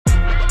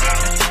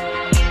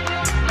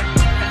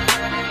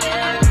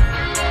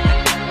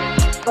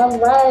All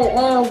right,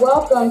 and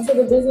welcome to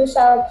the Business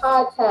Shower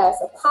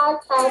Podcast, a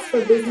podcast for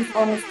business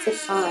owners to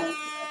shine.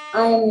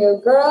 I am your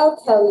girl,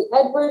 Kelly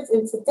Edwards,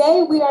 and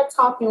today we are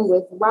talking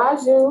with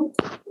Rajan,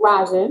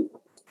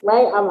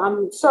 right?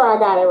 I'm sure I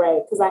got it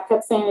right because I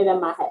kept saying it in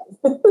my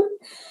head.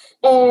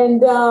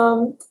 And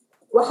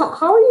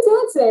how are you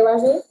doing today,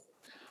 Rajan?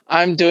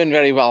 I'm doing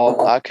very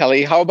well,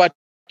 Kelly. How about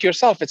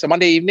yourself? It's a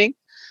Monday evening.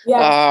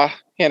 Yes, Uh,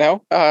 you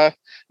know,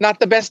 not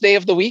the best day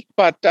of the week,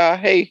 but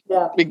hey,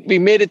 yeah, we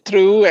made it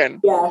through and,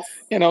 yes,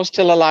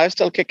 still alive,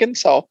 still kicking.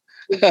 So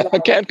I exactly.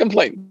 can't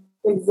complain.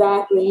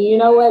 Exactly. You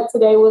know what?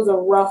 Today was a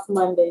rough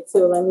Monday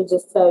too. Let me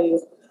just tell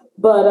you.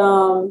 But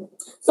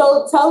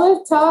so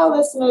tell our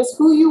listeners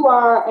who you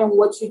are and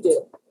what you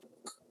do.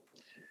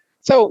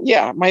 So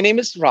yeah, my name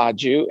is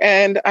Raju,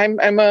 and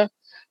I'm a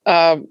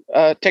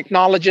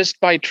technologist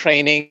by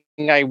training.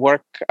 I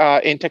work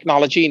in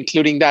technology,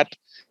 including that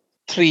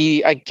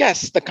three, I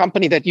guess, the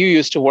company that you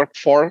used to work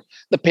for,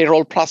 the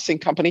payroll processing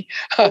company.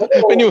 when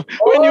Oh, you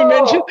when you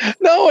mentioned oh,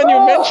 no,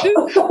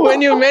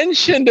 when you oh.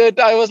 mentioned it,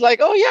 I was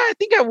like, oh yeah, I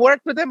think I've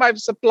worked with them. I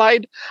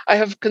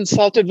have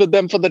consulted with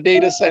them for the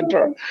data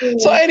center.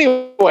 So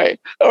anyway,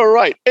 all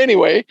right.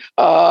 Anyway,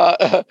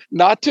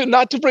 not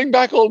to bring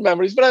back old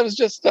memories, but I was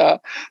just so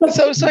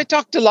I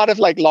talked to a lot of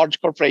like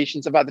large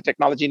corporations about the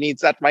technology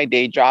needs. That's my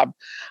day job.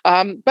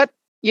 But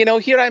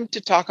here I'm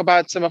to talk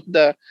about some of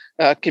the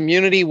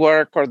community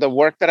work or the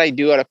work that I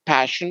do out of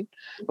passion,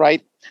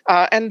 right?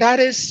 And that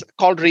is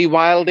called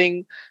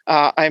Rewilding.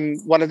 I'm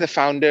one of the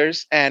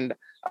founders, and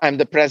I'm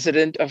the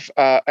president of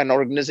an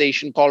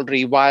organization called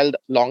Rewild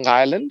Long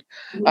Island.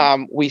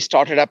 We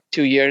started up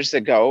 2 years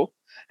ago,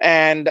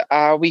 and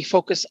we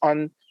focus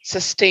on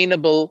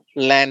sustainable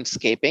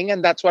landscaping,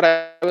 and that's what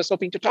I was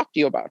hoping to talk to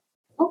you about.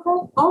 Okay,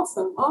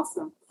 awesome,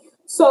 awesome.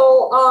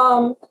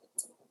 So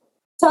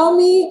tell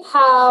me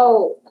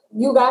how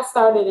you got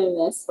started in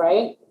this,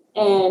 right?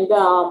 And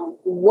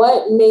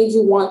what made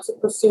you want to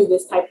pursue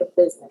this type of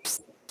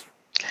business?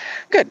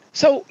 Good.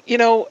 So,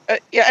 yeah,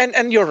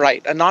 and you're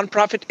right. A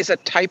nonprofit is a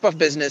type of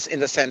business in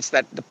the sense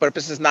that the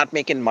purpose is not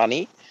making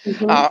money.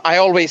 Mm-hmm. I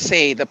always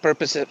say the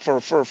purpose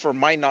for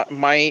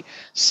my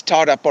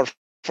startup or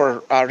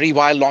for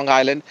Rewild Long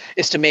Island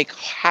is to make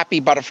happy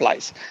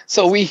butterflies.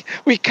 So we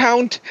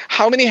count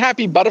how many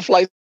happy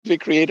butterflies we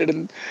created,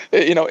 and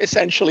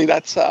essentially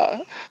that's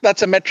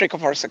a metric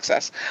of our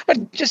success.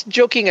 But just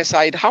joking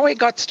aside, how I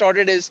got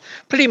started is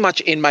pretty much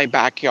in my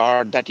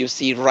backyard that you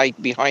see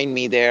right behind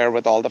me there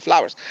with all the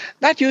flowers.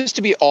 That used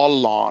to be all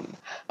lawn,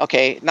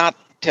 okay, not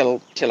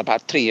till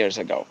about 3 years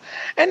ago,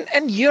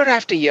 and year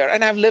after year,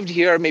 and I've lived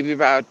here maybe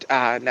about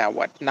now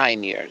what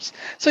 9 years.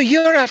 So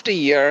year after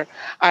year,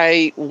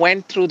 I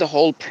went through the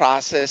whole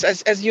process.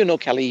 As you know,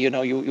 Kelly,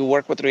 you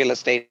work with real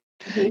estate.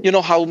 You know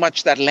Mm-hmm. how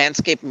much that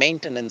landscape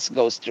maintenance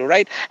goes through,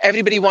 right?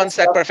 Everybody wants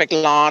Yes, that perfect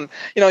lawn.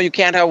 You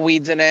can't have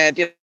weeds in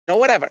it.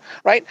 Whatever,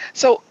 right?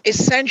 So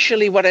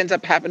essentially, what ends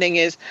up happening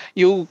is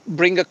you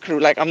bring a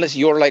crew, like unless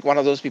you're like one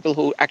of those people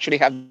who actually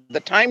have the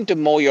time to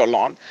mow your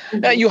lawn,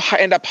 you mm-hmm.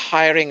 end up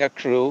hiring a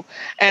crew,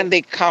 and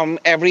they come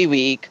every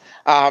week.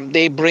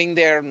 They bring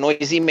their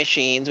noisy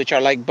machines, which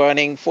are like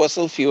burning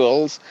fossil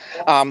fuels.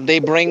 Yes. They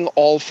bring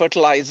all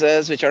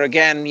fertilizers, which are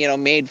again,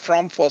 made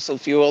from fossil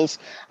fuels,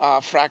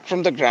 fracked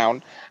from the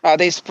ground.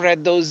 They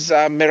spread those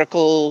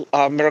miracle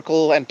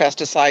and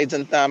pesticides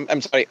and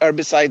I'm sorry,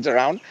 herbicides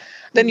around.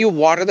 Then you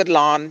water the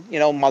lawn,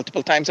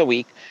 multiple times a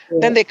week.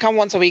 Then Yeah. they come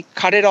once a week,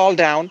 cut it all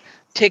down,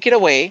 take it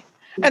away,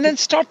 and Mhm. then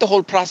start the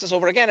whole process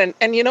over again.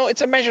 And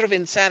it's a measure of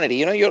insanity.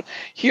 You're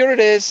here. It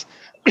is.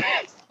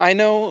 I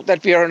know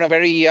that we are in a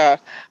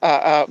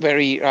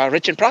very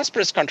rich and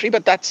prosperous country,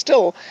 but that's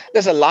still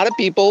there's a lot of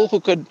people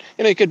who could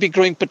you could be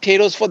growing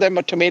potatoes for them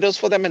or tomatoes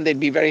for them, and they'd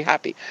be very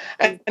happy.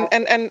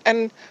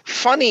 And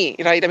funny,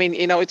 right? I mean,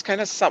 it's kind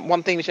of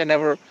one thing which I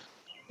never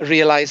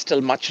realized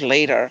till much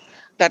later,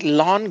 that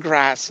lawn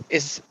grass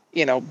is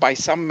by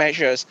some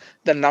measures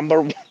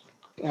the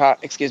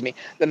excuse me,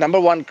 the number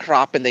one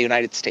crop in the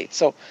United States.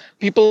 So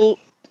people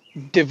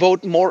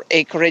devote more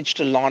acreage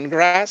to lawn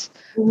grass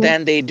Mhm.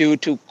 than they do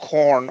to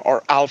corn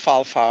or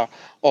alfalfa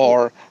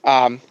or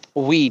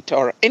wheat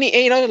or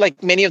any,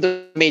 like many of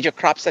the major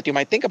crops that you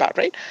might think about,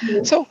 right?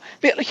 So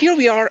here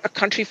we are, a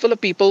country full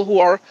of people who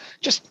are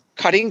just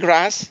cutting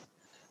grass,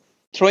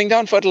 throwing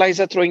down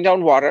fertilizer, throwing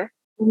down water,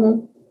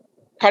 Mhm.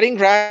 cutting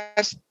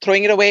grass,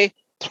 throwing it away,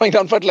 throwing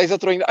down fertilizer,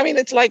 I mean,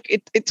 it's like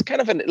it's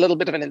kind of a little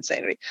bit of an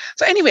insanity.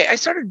 So anyway, I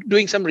started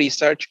doing some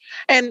research,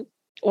 and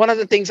one of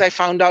the things I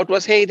found out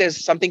was, hey, there's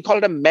something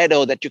called a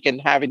meadow that you can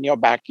have in your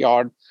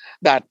backyard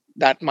that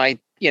might,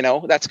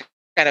 that's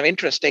kind of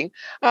interesting.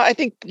 I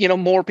think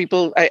more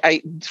people.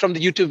 From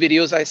the YouTube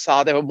videos I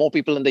saw, there were more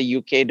people in the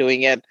UK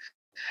doing it,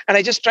 and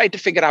I just tried to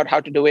figure out how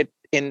to do it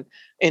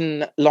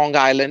in Long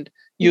Island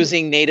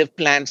using native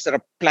plants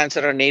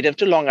that are native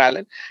to Long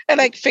Island.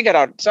 And I figured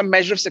out some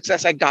measure of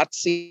success. I got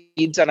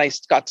seeds and I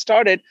got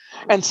started,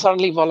 and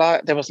suddenly,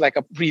 voila, there was like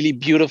a really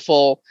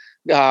beautiful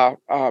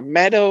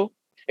meadow.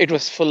 It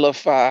was full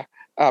of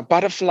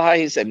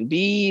butterflies and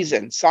bees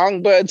and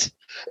songbirds.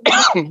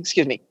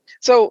 Excuse me.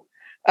 So,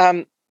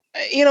 um,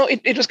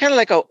 it was kind of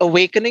like a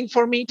awakening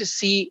for me to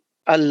see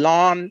a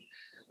lawn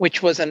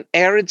which was an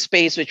arid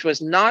space, which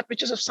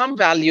is of some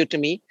value to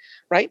me,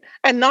 right?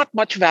 And not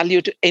much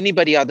value to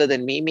anybody other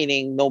than me,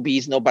 meaning no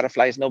bees, no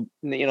butterflies, no,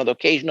 the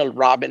occasional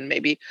robin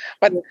maybe,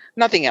 but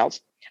nothing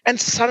else. And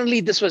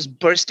suddenly this was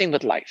bursting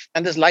with life.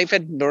 And this life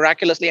had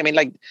miraculously, I mean,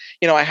 like,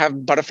 I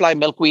have butterfly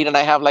milkweed and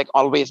I have like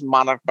always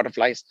monarch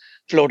butterflies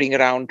floating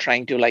around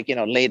trying to like,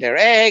 lay their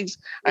eggs.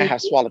 I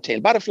have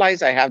swallowtail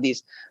butterflies. I have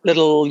these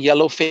little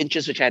yellow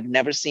finches, which I had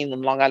never seen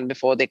in Long Island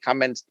before. They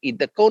come and eat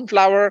the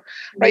coneflower,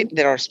 right?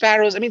 There are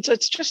sparrows. I mean, so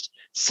it's just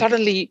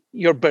suddenly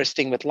you're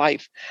bursting with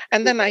life.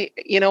 And then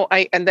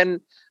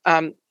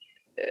um,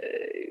 uh,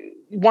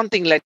 one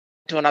thing led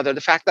to another.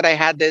 The fact that I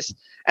had this,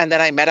 and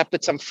then I met up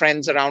with some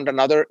friends around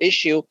another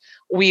issue.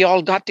 We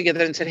all got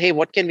together and said, "Hey,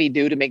 what can we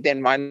do to make the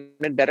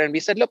environment better?" And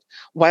we said, "Look,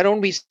 why don't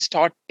we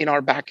start in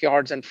our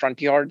backyards and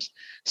front yards,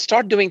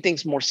 start doing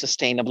things more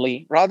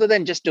sustainably rather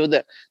than just do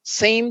the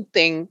same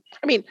thing?"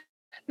 I mean,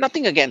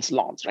 nothing against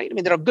lawns, right? I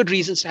mean, there are good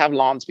reasons to have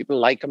lawns. People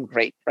like them,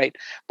 great, right?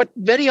 But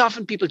very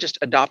often people just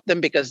adopt them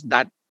because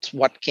that's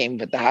what came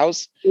with the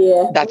house.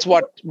 Yeah. That's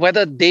what,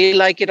 whether they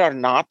like it or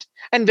not.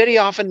 And very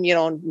often,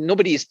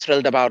 nobody is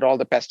thrilled about all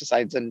the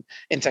pesticides and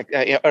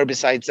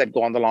herbicides that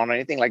go on the lawn or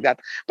anything like that.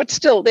 But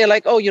still, they're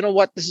like, oh, you know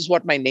what? This is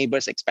what my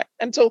neighbors expect.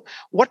 And so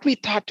what we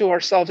thought to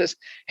ourselves is,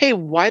 hey,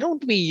 why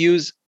don't we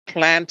use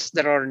plants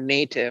that are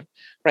native,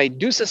 right?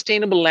 Do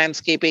sustainable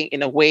landscaping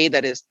in a way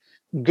that is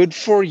good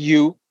for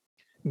you,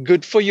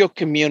 good for your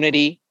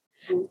community,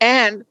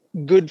 and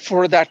good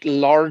for that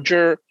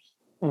larger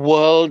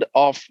world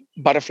of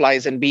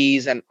butterflies and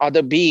bees and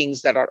other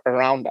beings that are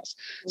around us.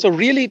 So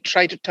really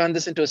try to turn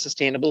this into a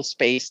sustainable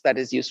space that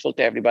is useful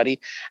to everybody.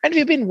 And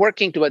we've been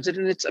working towards it,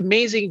 and it's an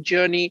amazing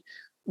journey.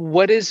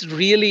 What is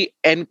really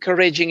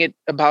encouraging it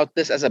about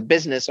this as a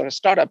business or a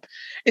startup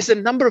is the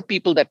number of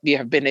people that we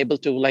have been able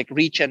to like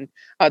reach, and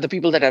the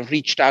people that have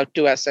reached out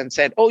to us and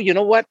said, oh, you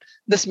know what,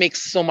 this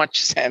makes so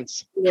much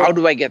sense. Yeah. How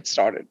do I get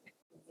started?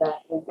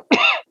 Exactly.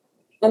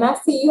 And I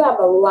see you have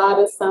a lot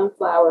of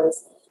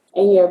sunflowers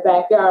in your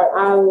backyard.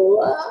 I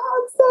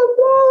love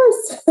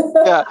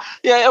sunflowers.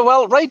 Yeah.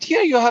 Well, right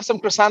here you have some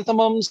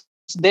chrysanthemums.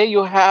 There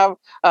you have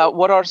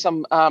what are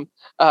some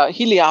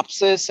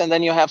heliopsis, and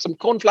then you have some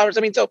coneflowers.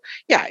 I mean, so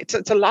yeah,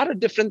 it's a lot of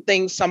different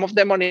things. Some of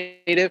them are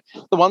native.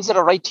 The ones that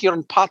are right here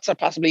in pots are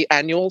possibly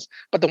annuals,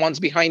 but the ones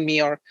behind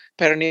me are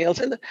perennials.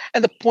 And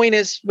the point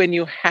is, when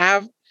you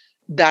have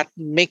that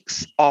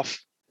mix of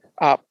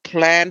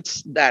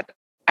plants that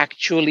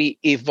actually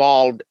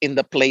evolved in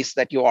the place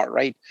that you are,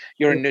 right?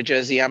 You're in New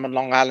Jersey, I'm in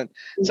Long Island.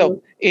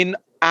 So in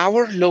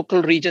our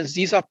local regions,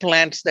 these are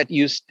plants that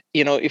used,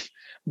 if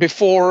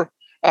before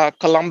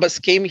Columbus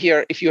came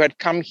here, if you had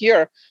come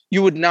here,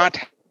 you would not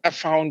have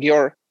found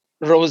your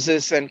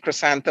roses and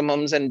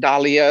chrysanthemums and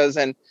dahlias,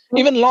 and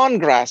even lawn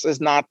grass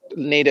is not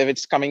native.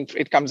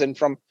 It comes in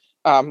from,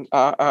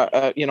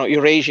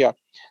 Eurasia.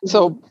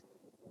 So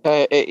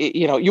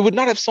you would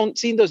not have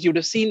seen those. You would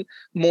have seen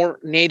more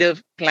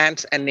native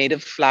plants and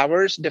native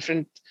flowers,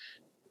 different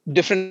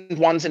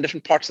ones in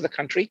different parts of the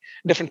country,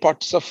 different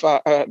parts of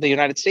the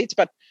United States.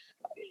 But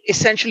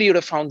essentially, you'd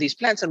have found these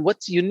plants. And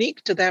what's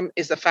unique to them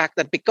is the fact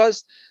that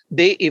because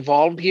they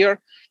evolved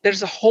here,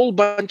 there's a whole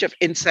bunch of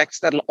insects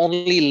that'll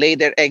only lay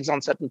their eggs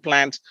on certain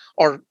plants,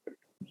 or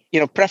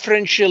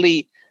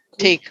preferentially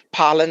take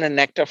pollen and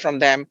nectar from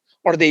them,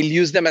 or they'll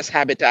use them as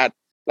habitat.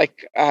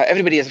 Like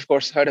everybody has, of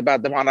course, heard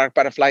about the monarch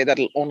butterfly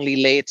that'll only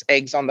lay its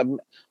eggs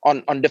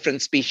on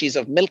different species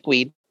of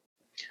milkweed.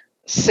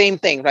 Same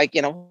thing, right?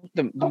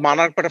 The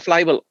monarch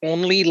butterfly will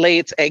only lay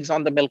its eggs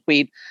on the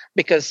milkweed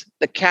because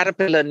the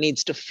caterpillar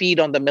needs to feed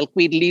on the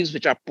milkweed leaves,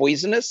 which are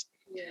poisonous.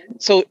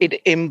 So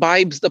it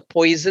imbibes the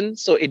poison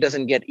so it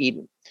doesn't get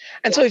eaten.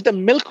 And so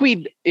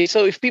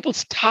if people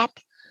stop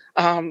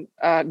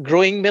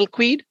growing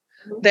milkweed,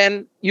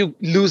 then you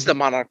lose the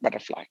monarch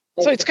butterfly.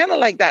 So it's kind of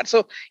like that.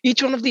 So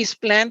each one of these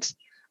plants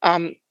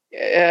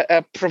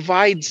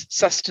provides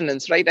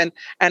sustenance, right?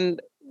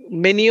 And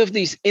many of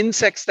these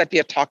insects that we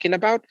are talking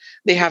about,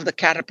 they have the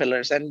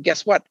caterpillars. And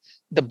guess what?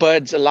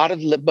 A lot of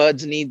the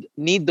birds need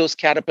those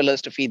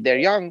caterpillars to feed their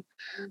young,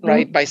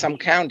 right? By some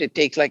count, it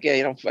takes like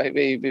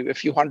a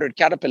few hundred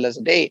caterpillars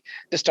a day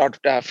to start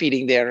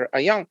feeding their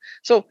young.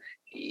 So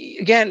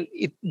again,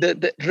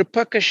 the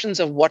repercussions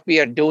of what we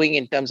are doing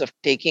in terms of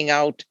taking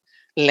out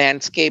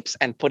landscapes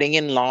and putting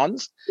in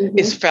lawns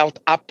is felt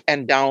up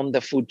and down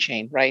the food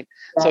chain, right?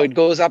 So it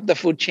goes up the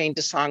food chain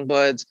to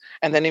songbirds.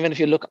 And then even if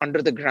you look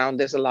under the ground,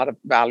 there's a lot of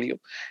value.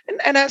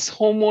 And as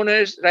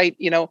homeowners, right,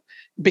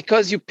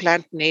 because you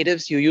plant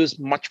natives, you use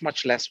much,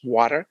 much less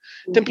water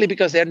simply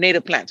because they're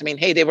native plants. I mean,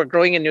 hey, they were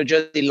growing in New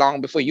Jersey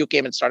long before you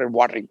came and started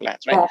watering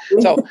plants, right?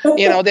 So,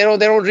 they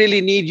don't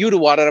really need you to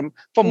water them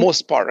for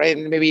most part, right?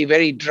 And maybe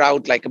very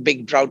drought, like a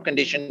big drought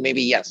condition,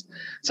 maybe yes.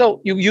 So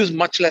you use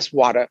much less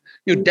water.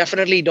 You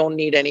definitely don't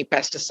need any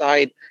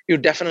pesticide. You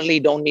definitely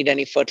don't need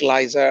any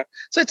fertilizer.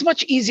 So it's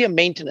much easier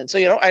maintenance. So,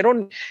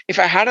 if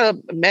I had a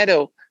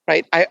meadow,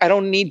 right, I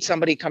don't need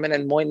somebody come in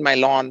and mowing my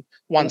lawn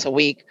once a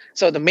week.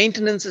 So the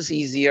maintenance is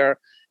easier.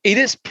 It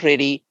is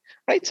pretty,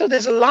 right? So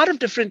there's a lot of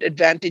different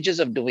advantages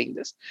of doing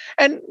this.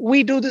 And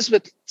we do this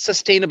with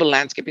sustainable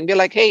landscaping. We're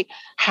like, hey,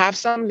 have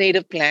some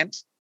native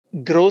plants,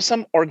 grow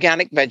some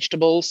organic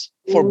vegetables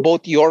for Mhm.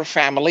 both your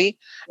family.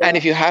 And Yeah.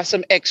 if you have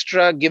some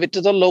extra, give it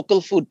to the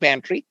local food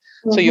pantry.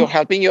 So Mhm. you're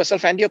helping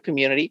yourself and your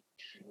community.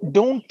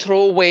 Don't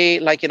throw away,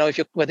 like, if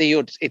you, whether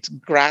you, it's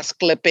grass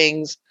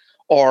clippings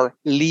or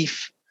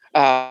leaf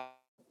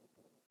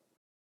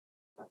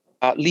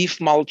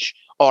mulch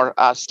or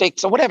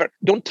sticks or whatever.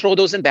 Don't throw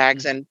those in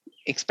bags and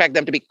expect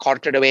them to be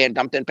carted away and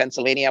dumped in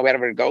Pennsylvania,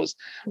 wherever it goes,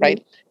 right?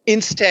 Mhm.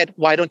 Instead,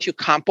 why don't you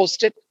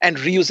compost it and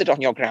reuse it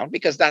on your ground?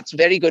 Because that's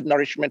very good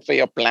nourishment for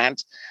your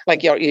plants.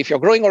 Like if you're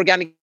growing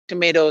organic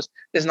tomatoes,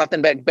 there's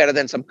nothing better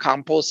than some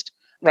compost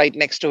right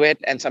next to it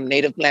and some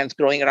native plants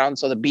growing around.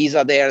 So the bees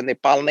are there and they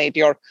pollinate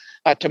your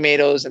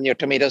tomatoes, and your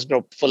tomatoes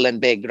grow full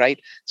and big, right?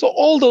 So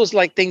all those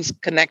like things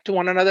connect to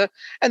one another.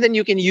 And then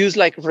you can use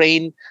like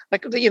rain,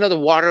 like the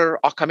water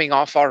are coming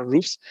off our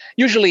roofs.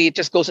 Usually it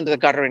just goes into the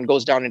gutter and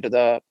goes down into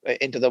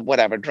the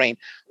whatever drain.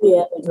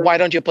 Yeah. Why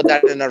don't you put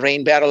that in a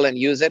rain barrel and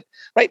use it,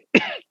 right?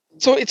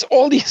 So it's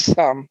all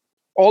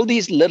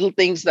these little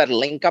things that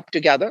link up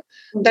together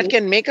that Mhm.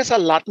 can make us a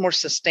lot more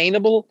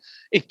sustainable.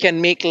 It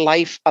can make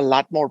life a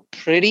lot more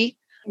pretty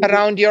Mhm.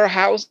 around your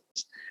house.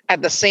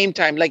 At the same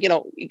time, like,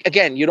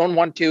 again, you don't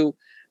want to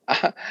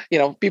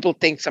people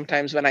think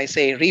sometimes when I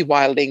say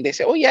rewilding, they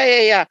say, oh, yeah,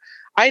 yeah, yeah,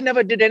 I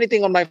never did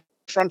anything on my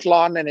front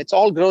lawn and it's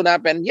all grown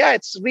up, and yeah,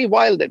 it's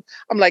rewilded.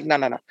 I'm like, no,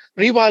 no, no.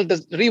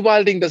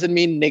 Rewilding doesn't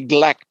mean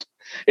neglect.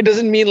 It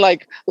doesn't mean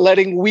like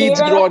letting So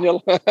weeds grow on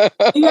your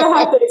you're gonna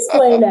have to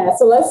explain that.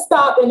 So let's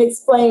stop and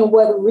explain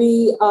what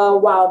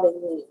rewilding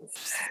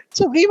means.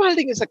 So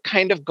rewilding is a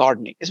kind of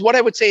gardening. Is what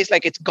I would say is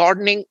like it's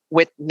gardening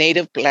with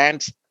native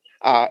plants,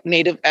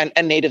 native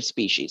and native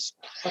species.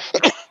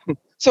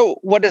 So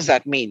what does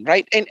that mean,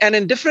 right? And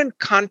in different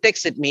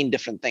contexts, it means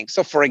different things.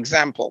 So for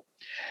example,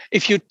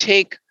 if you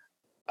take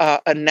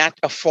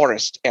a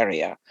forest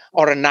area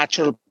or a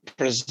natural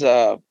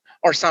preserve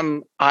or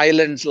some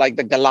islands like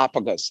the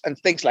Galapagos and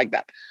things like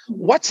that, Mhm.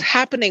 what's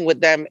happening with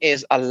them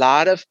is a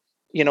lot of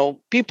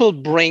people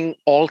bring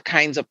all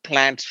kinds of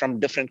plants from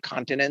different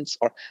continents,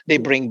 or they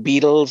bring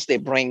beetles, they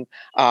bring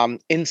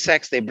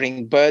insects, they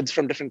bring birds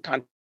from different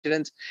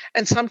continents,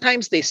 and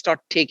sometimes they start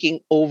taking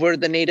over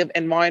the native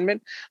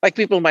environment. Like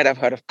people might have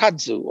heard of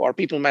kudzu, or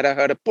people might have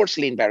heard of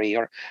porcelain berry,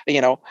 or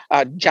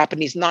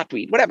Japanese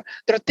knotweed, whatever.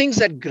 There are things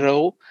that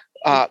grow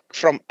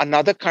from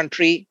another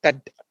country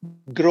that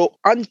grow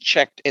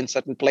unchecked in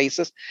certain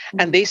places,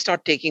 and they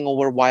start taking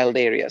over wild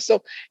areas.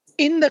 So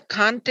in the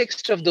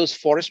context of those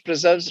forest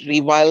preserves,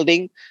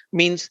 rewilding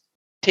means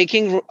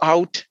taking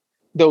out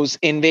those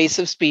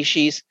invasive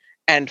species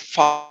and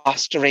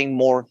fostering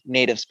more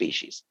native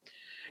species.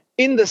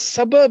 In the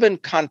suburban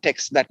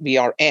context that we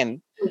are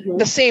in,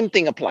 the Mhm. same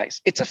thing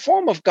applies. It's a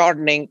form of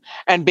gardening.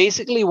 And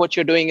basically, what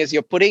you're doing is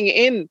you're putting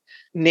in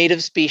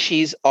native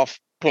species of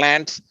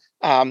plants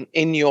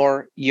in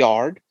your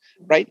yard,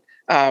 right?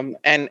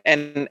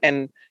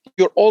 And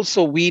you're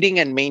also weeding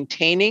and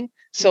maintaining,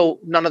 so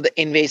none of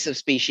the invasive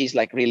species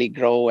like really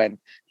grow and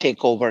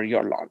take over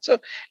your lawn. So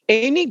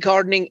any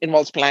gardening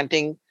involves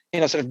planting,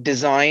 sort of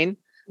design,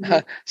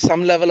 Mhm.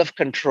 some level of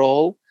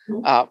control,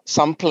 Mhm.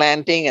 some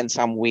planting and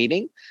some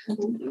weeding.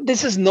 Mhm.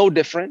 This is no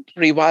different.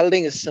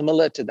 Rewilding is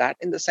similar to that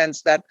in the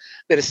sense that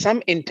there is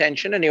some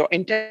intention, and your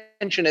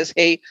intention is,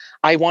 hey,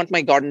 I want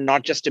my garden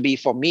not just to be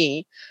for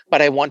me,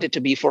 but I want it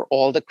to be for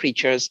all the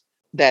creatures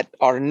that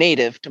are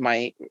native to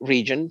my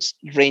regions,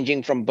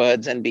 ranging from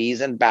birds and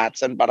bees and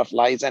bats and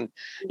butterflies and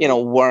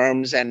Mhm.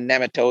 worms and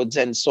nematodes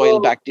and soil Oh,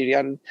 bacteria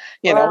and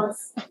you know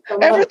worms. Come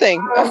on.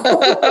 everything.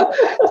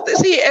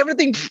 See,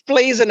 everything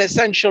plays an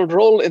essential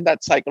role in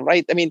that cycle,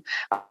 right? I mean,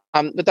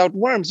 without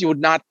worms, you would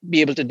not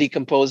be able to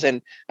decompose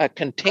and I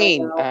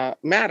contain know.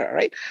 matter,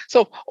 right?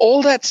 So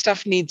all that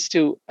stuff needs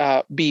to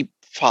be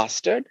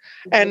fostered.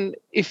 Mhm. And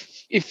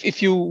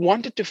if you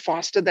wanted to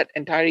foster that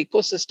entire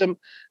ecosystem,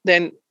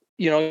 then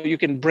you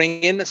can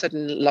bring in a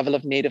certain level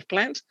of native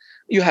plants.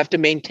 You have to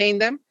maintain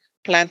them,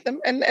 plant them,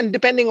 and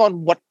depending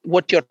on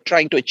what you're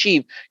trying to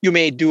achieve, you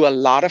may do a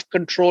lot of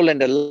control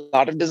and a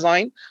lot of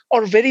design,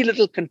 or very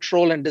little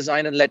control and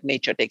design and let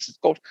nature take its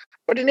course.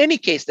 But in any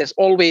case, there's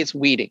always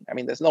weeding. I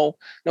mean, there's no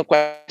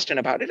question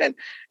about it. And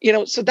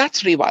so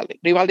that's rewilding.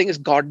 Rewilding is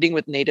gardening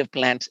with native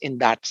plants in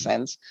that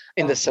sense,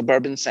 in the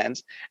suburban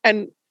sense.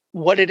 And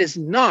what it is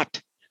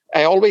not,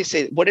 I always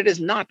say, what it is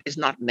not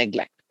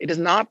neglect. It is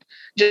not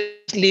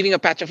just leaving a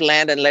patch of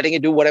land and letting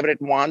it do whatever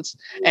it wants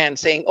and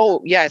saying,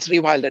 oh, yeah, it's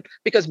rewilded.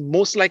 Because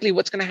most likely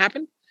what's going to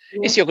happen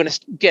is Mhm. you're going to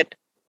get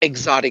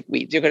exotic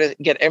weeds. You're going to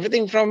get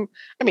everything from,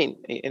 I mean,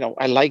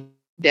 I like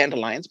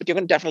dandelions, but you're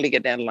going to definitely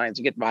get dandelions,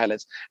 you get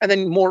violets. And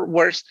then more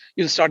worse,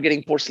 you'll start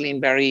getting porcelain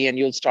berry, and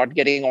you'll start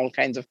getting all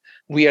kinds of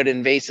weird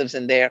invasives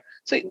in there.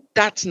 So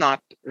that's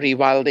not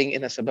rewilding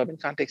in a suburban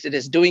context. It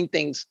is doing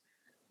things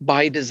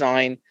by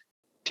design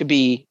to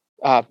be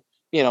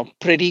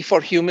pretty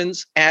for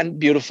humans and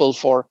beautiful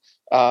for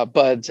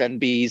birds and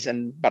bees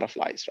and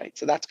butterflies, right?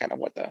 So that's kind of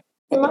what the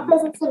And my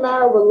cousin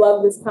Tamara would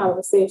love this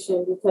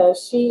conversation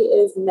because she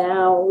is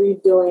now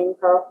redoing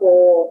her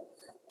whole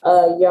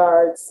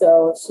yard.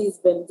 So she's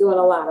been doing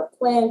a lot of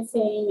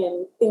planting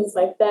and things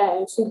like that.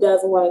 And she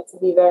does want it to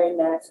be very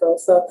natural.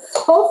 So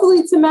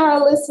hopefully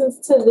Tamara listens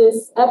to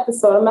this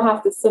episode. I'm going to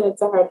have to send it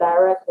to her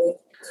directly.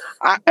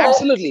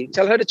 Absolutely.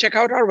 Tell her to check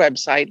out our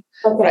website,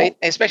 Okay. right?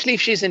 Especially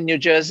if she's in New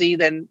Jersey,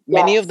 then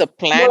many of the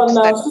plants.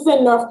 Well, no, she's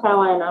in North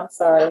Carolina. I'm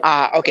sorry.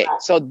 Okay.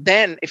 So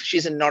then if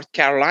she's in North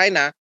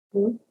Carolina,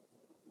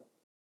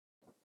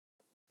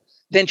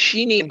 then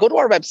she needs to go to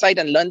our website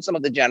and learn some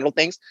of the general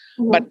things.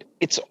 But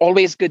it's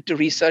always good to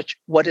research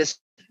what is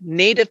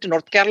native to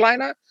North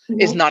Carolina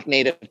is not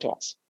native to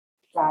us.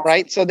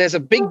 Right? So there's a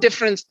big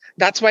difference.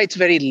 That's why it's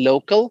very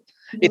local.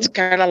 It's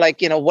kind of like,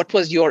 what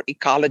was your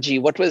ecology?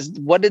 What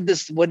did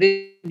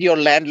your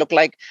land look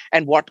like?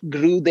 And what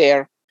grew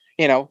there,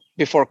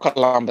 before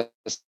Columbus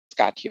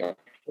got here?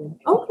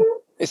 Okay.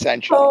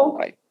 Essentially,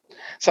 right?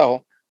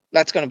 So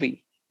that's going to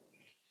be.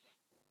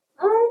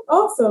 All right,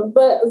 awesome.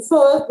 But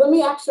so let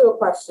me ask you a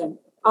question.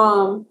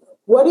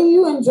 What do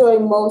you enjoy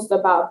most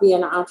about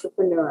being an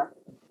entrepreneur?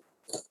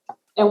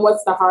 And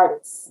what's the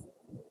hardest?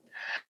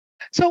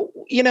 So,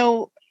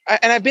 and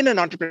I've been an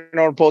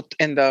entrepreneur both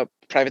in the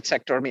private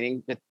sector,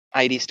 meaning with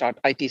IT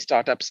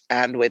startups,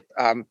 and with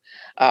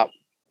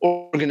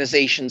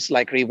organizations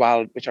like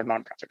Rewild, which are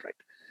nonprofit, right?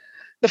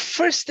 The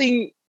first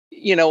thing,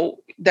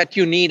 that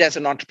you need as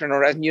an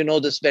entrepreneur, and you know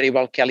this very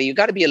well, Kelly, you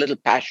got to be a little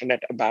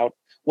passionate about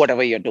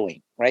whatever you're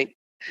doing, right?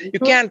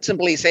 You can't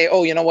simply say,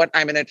 oh, you know what,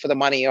 I'm in it for the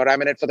money, or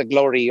I'm in it for the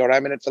glory, or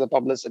I'm in it for the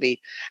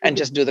publicity, and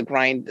just do the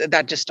grind.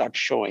 That just starts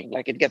showing.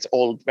 Like, it gets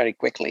old very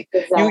quickly.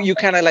 Exactly. You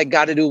kind of like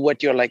got to do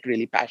what you're like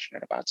really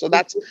passionate about. So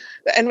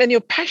and when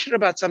you're passionate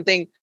about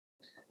something,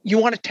 you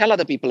want to tell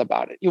other people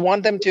about it. You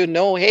want them to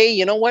know, hey,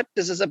 you know what,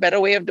 this is a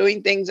better way of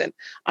doing things, and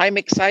I'm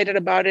excited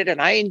about it,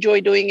 and I enjoy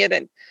doing it.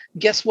 And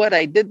guess what?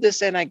 I did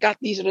this and I got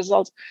these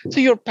results. So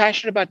you're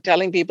passionate about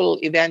telling people,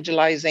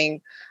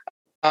 evangelizing,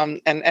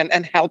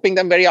 and helping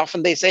them. Very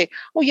often they say,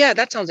 oh yeah,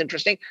 that sounds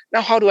interesting.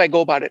 Now, how do I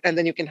go about it? And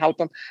then you can help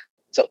them.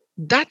 So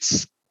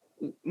that's,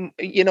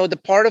 the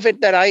part of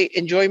it that I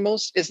enjoy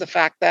most is the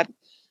fact that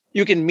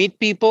you can meet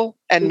people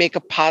and make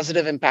a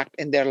positive impact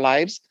in their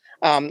lives.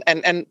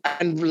 And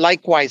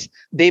likewise,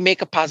 they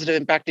make a positive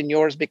impact in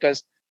yours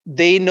because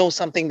they know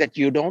something that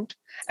you don't.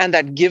 And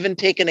that give and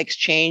take and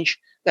exchange,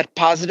 that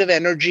positive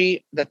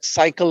energy, that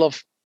cycle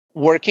of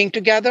working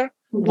together,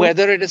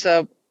 whether it is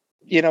a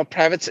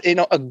private,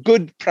 a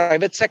good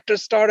private sector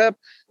startup,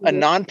 a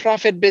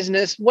nonprofit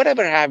business,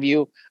 whatever have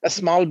you, a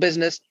small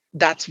business,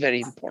 that's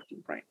very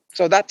important, right?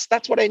 So that's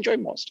what I enjoy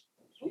most.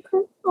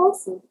 Okay,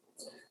 awesome.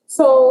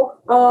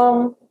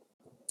 So,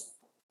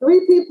 3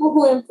 people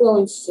who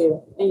influenced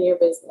you in your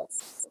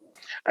business.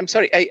 I'm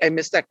sorry, I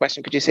missed that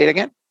question. Could you say it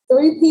again?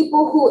 3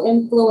 people who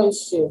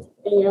influenced you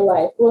in your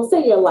life. Well,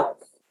 say your life.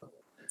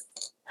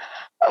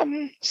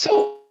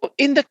 So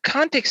in the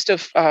context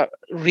of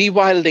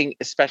rewilding,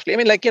 especially, I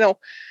mean, like, so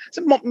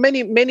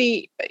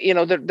many,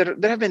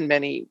 there have been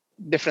many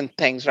different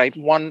things, right?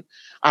 One,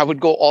 I would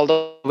go all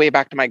the way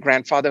back to my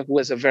grandfather, who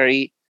was a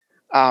very,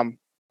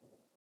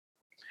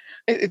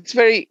 it's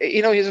very,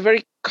 he's a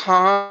very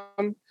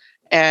calm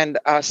and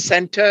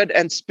centered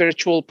and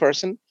spiritual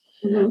person.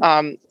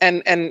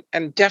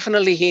 And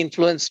definitely he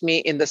influenced me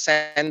in the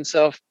sense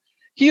of,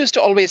 he used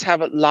to always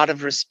have a lot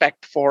of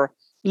respect for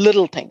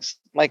little things,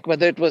 like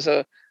whether it was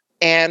a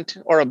ant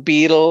or a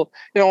beetle.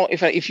 I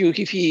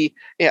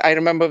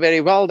remember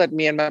very well that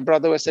me and my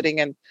brother were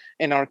sitting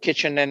in our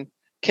kitchen and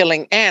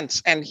killing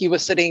ants, and he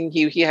was sitting.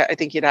 I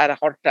think he'd had a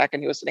heart attack,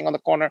 and he was sitting on the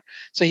corner,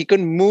 so he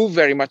couldn't move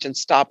very much and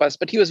stop us.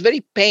 But he was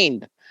very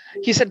pained.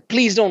 He said,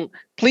 please don't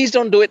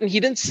do it. And he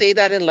didn't say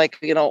that in like,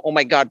 oh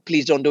my God,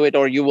 please don't do it,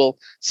 or you will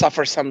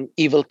suffer some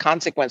evil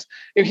consequence.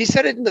 He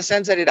said it in the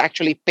sense that it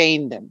actually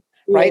pained him.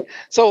 Right.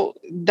 So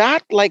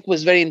that like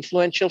was very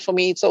influential for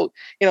me. So,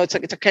 it's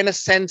a kind of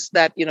sense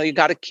that, you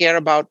got to care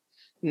about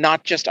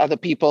not just other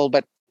people,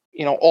 but,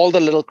 all the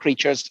little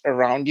creatures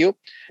around you.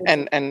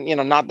 And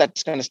not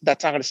that's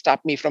not going to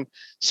stop me from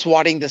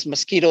swatting this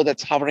mosquito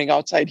that's hovering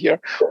outside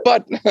here.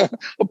 But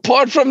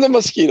apart from the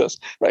mosquitoes,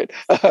 right.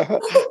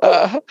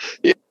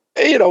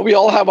 We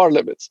all have our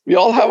limits.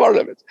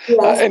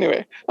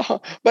 Anyway,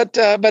 but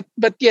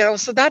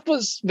so that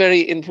was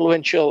very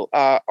influential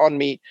on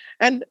me.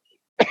 And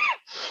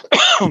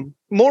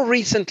more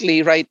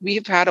recently, right,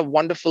 we've had a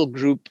wonderful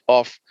group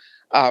of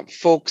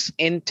folks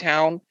in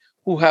town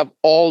who have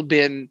all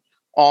been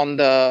on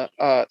the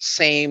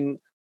same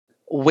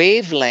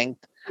wavelength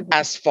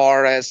as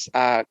far as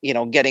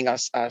getting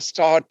us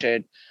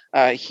started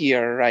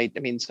here, right? I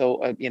mean,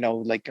 so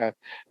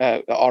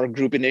our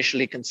group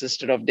initially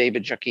consisted of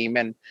David, Jakim,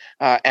 and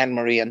Anne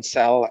Marie and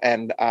Sel,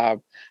 and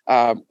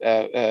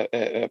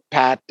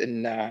Pat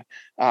and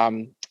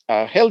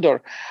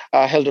Hildur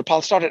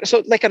Paul started.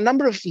 So like a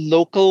number of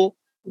local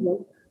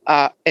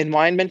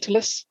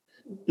environmentalists,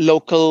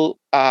 local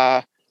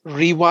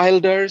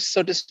rewilders,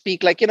 so to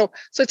speak, so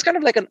it's kind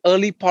of like an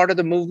early part of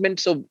the movement.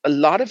 So a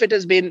lot of it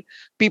has been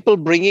people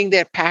bringing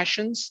their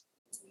passions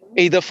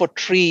either for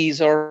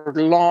trees or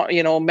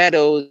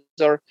meadows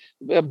or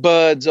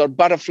birds or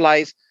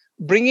butterflies,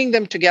 bringing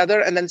them together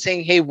and then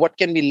saying, hey, what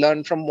can we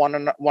learn from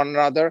one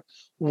another?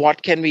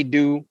 What can we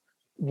do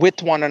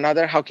with one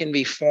another? How can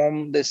we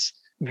form this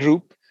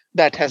group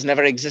that has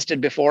never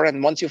existed before?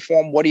 And once you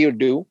form, what do you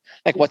do?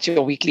 Like, what's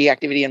your weekly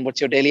activity and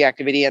what's your daily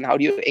activity? And how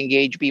do you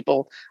engage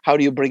people? How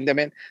do you bring them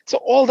in? So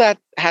all that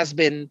has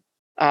been,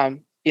 a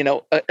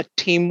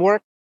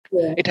teamwork.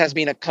 Yeah. It has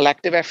been a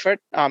collective effort.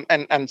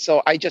 And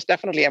so I just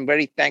definitely am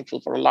very thankful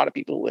for a lot of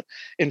people who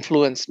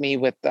influenced me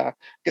with,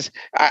 because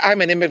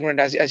I'm an immigrant,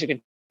 as you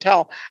can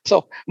tell.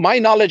 So my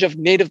knowledge of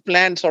native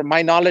plants or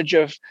my knowledge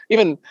of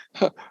even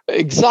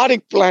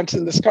exotic plants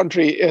in this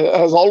country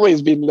has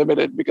always been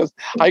limited, because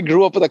I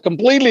grew up with a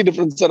completely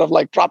different set of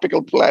like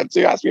tropical plants.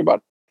 You asked me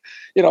about,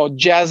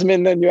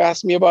 jasmine, and you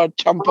asked me about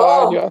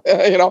champa,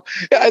 and Oh,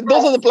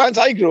 those are the plants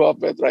I grew up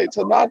with, right?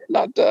 So not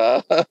not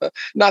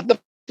the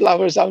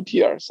flowers out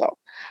here. So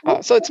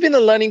it's been a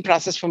learning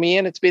process for me,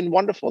 and it's been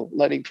wonderful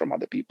learning from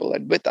other people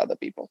and with other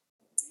people.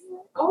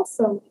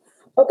 awesome.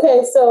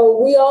 Okay, so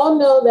we all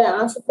know that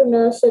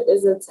entrepreneurship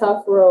is a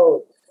tough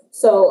road.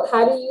 So,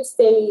 how do you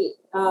stay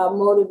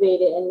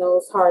motivated in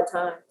those hard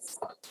times?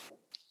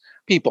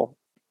 People.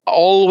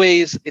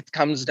 Always it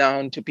comes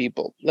down to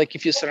people. Like,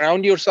 if you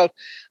surround yourself,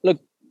 look,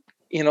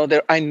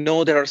 there, I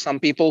know there are some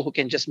people who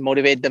can just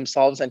motivate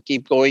themselves and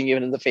keep going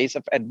even in the face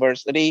of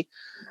adversity,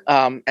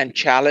 and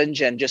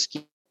challenge, and just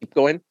keep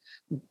going.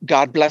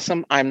 God bless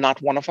them. I'm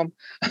not one of them.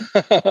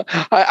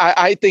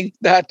 I think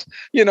that,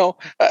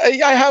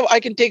 I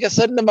can take a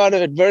certain amount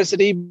of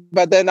adversity,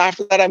 but then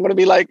after that I'm going to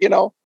be like,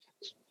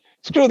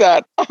 screw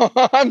that.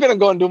 I'm going to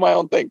go and do my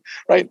own thing,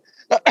 right?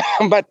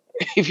 But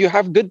if you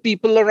have good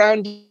people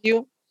around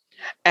you,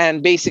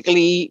 and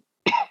basically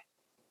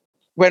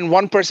when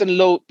one person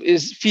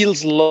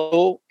feels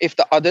low, if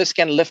the others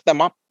can lift them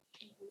up,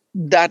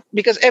 that,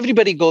 because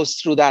everybody goes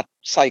through that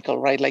cycle,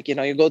 right? Like,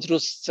 you go through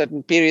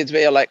certain periods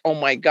where you're like, oh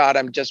my God,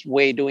 I'm just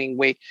doing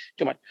way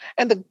too much.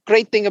 And the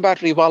great thing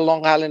about Rival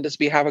Long Island is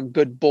we have a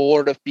good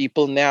board of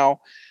people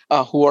now,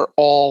 who are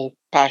all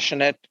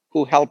passionate,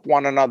 who help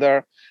one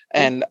another,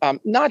 and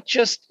not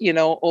just,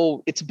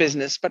 oh, it's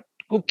business, but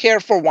who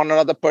care for one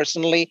another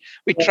personally.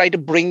 We try to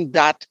bring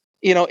that,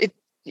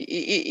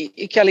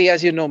 Kelly,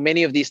 as you know,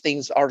 many of these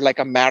things are like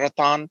a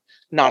marathon,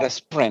 not a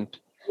sprint,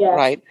 Yes.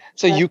 right?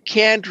 So you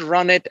can't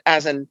run it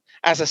as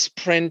a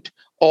sprint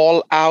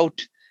all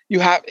out. You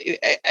have,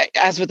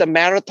 as with a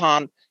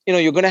marathon,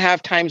 you're going to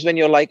have times when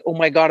you're like, oh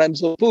my God, I'm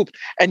so pooped.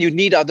 And you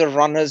need other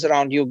runners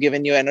around you,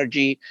 giving you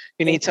energy.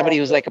 You need somebody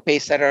who's like a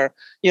pace setter.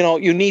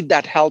 You need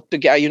that help to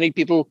get, you need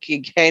people who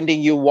keep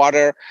handing you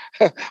water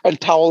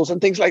and towels and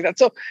things like that.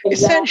 So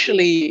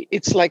essentially,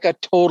 it's like a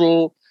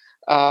total,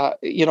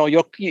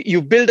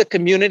 you build a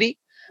community,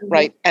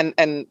 right? And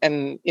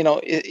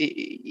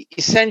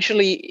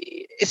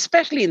essentially,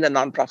 especially in the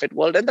nonprofit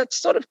world, and that's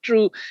sort of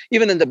true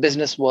even in the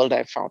business world,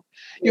 I've found,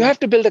 you have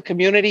to build a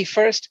community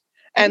first,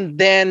 and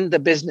then the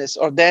business,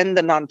 or then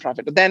the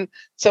nonprofit, then,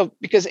 so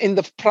because in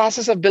the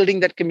process of building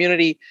that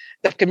community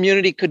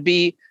could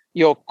be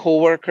your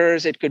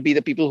coworkers, it could be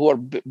the people who are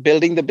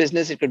building the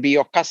business, it could be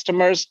your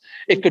customers,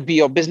 it could be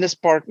your business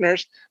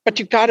partners, but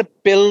you got to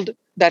build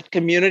that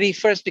community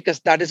first, because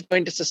that is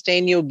going to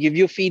sustain you, give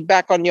you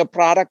feedback on your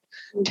product,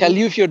 tell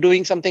you if you're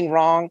doing something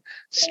wrong,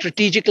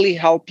 strategically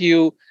help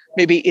you,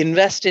 maybe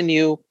invest in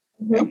you.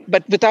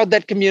 But without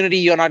that community,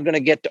 you're not going to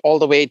get all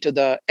the way to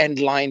the end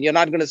line. You're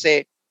not going to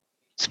say,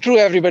 screw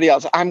everybody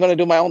else, I'm going to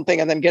do my own thing,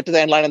 and then get to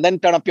the end line, and then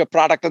turn up your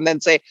product, and then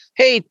say,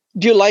 hey,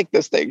 do you like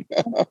this thing?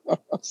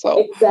 So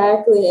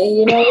exactly. And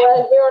you know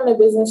what? Here on the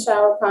Business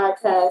Shower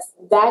podcast,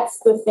 that's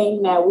the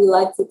thing that we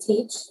like to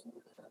teach.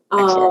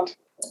 Excellent.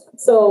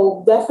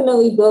 So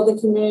definitely building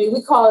community.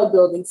 We call it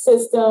building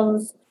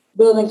systems,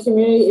 building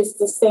community. It's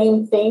the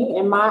same thing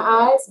in my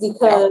eyes,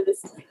 because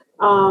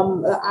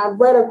I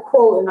read a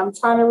quote, and I'm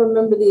trying to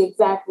remember the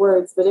exact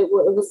words, but it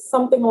was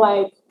something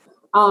like,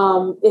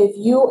 if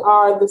you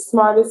are the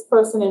smartest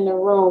person in the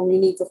room, you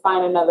need to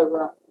find another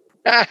room.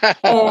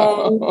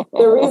 And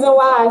the reason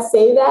why I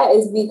say that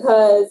is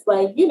because,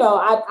 like,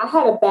 I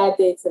had a bad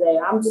day today.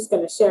 I'm just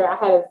going to share. I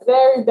had a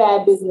very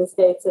bad business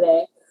day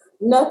today.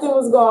 Nothing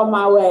was going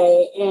my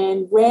way.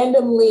 And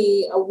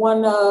randomly,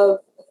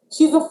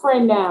 she's a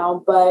friend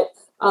now, but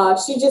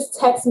she just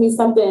texted me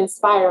something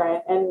inspiring.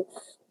 And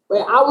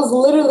I was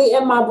literally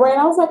in my brain,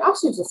 I was like, I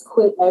should just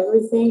quit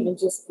everything and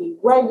just be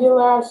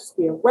regular. I should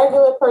be a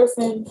regular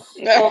person.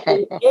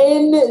 And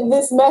in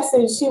this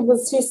message,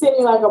 she sent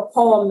me like a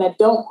poem, that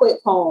don't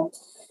quit poem.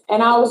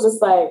 And I was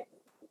just like,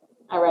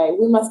 all right,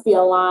 we must be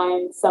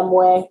aligned some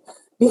way,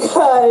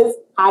 because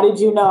how did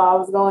you know I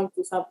was going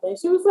through something?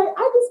 She was like,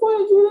 I just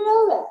wanted you to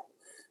know that.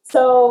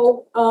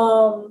 So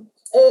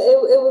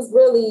it was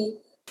really,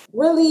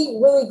 really,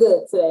 really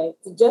good today,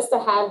 just to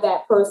have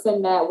that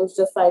person that was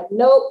just like,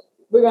 nope,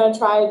 we're going to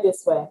try it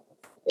this way.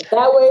 If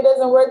that way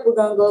doesn't work, we're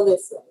going to go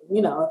this way.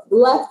 If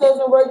left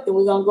doesn't work, then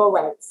we're going to go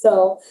right.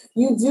 So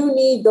you do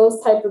need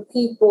those type of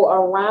people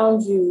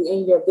around you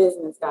in your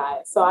business,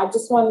 guys. So I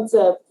just wanted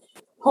to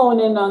hone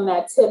in on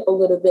that tip a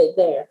little bit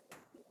there.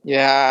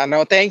 Yeah,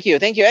 no, thank you,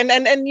 thank you. And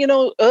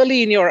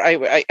early in your,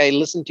 I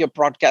listened to your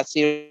podcast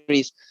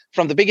series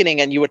from the beginning,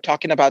 and you were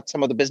talking about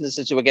some of the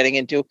businesses you were getting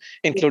into,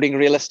 including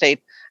real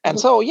estate. And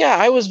so, yeah,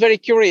 I was very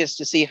curious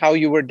to see how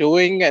you were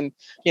doing, and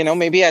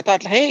maybe I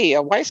thought, hey,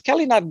 why is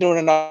Kelly not doing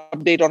an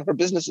update on her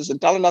businesses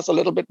and telling us a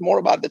little bit more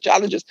about the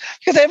challenges?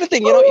 Because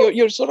everything,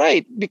 you're so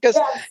right. Because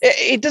Yes.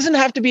 it doesn't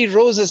have to be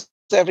roses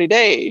every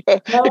day.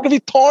 It could be No,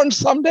 thorns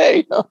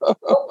someday. nope,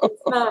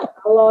 it's not.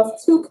 I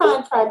lost 2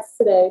 contracts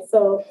today,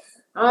 so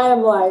I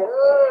am like,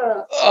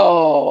 ugh.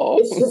 Oh.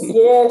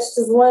 It's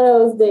just one of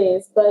those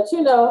days. But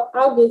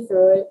I'll get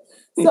through it.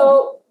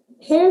 So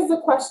here's the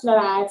question that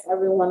I ask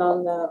everyone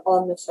on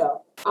the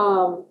show.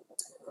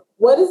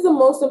 What is the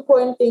most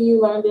important thing you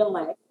learned in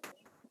life?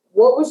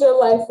 What was your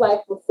life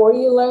like before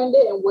you learned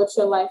it, and what's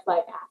your life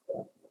like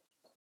after?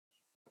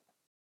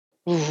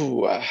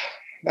 Ooh,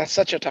 that's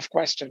such a tough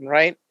question,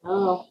 right?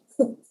 Oh.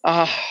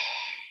 Uh,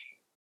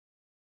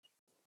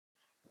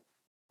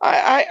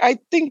 I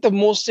think the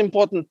most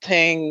important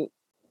thing,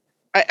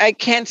 I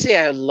can't say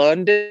I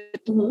learned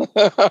it.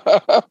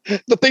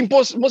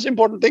 Mm-hmm. Most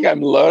important thing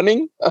I'm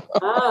learning,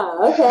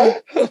 Okay.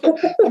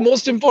 the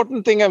most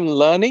important thing I'm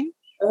learning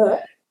Uh-huh.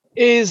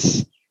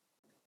 is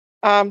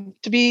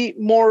to be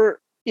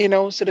more,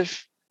 sort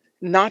of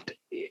not,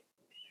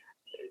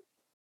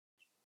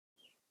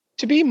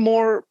 to be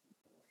more,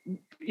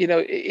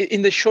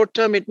 in the short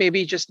term, it may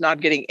be just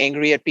not getting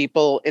angry at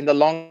people. In the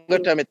longer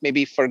term, it may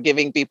be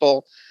forgiving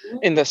people.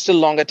 In the still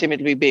longer term, it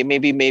may be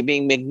maybe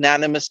being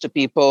magnanimous to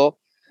people,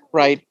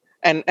 right?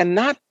 And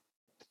not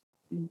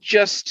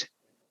just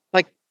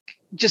like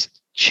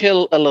just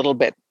chill a little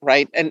bit,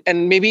 right?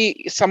 And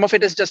maybe some of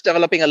it is just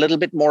developing a little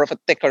bit more of a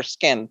thicker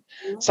skin.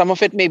 Some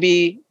of it may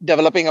be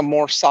developing a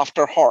more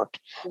softer heart.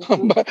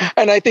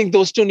 And I think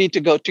those two need to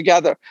go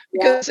together,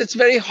 Yeah. because it's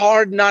very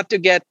hard not to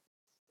get,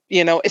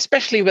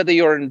 especially whether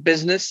you're in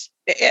business.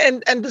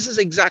 And this is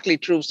exactly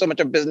true so much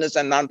of business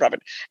and nonprofit.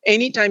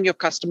 Anytime you're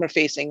customer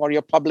facing or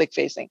you're public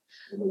facing,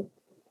 Mhm.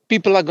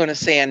 people are going to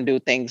say and do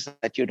things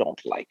that you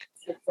don't like,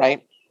 right?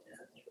 Exactly.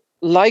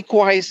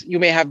 Likewise, you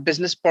may have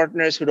business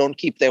partners who don't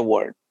keep their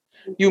word.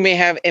 You may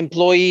have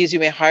employees, you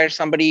may hire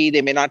somebody,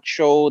 they may not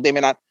show, they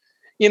may not,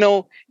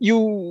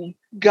 you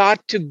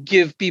got to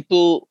give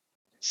people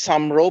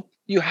some rope.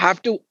 You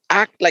have to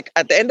act like,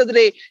 at the end of the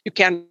day, you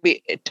can't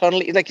be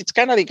eternally, like, it's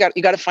kind of, you got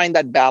to find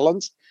that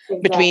balance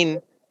between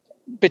Exactly.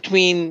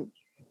 between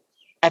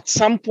at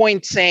some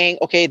point saying,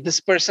 okay, this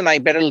person, I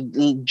better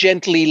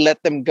gently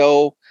let them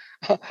go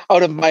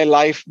out of my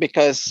life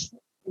because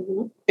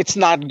Hmm. it's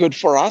not good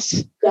for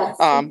us. Yes.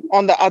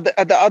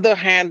 At the other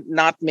hand,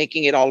 not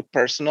making it all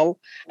personal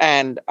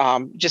and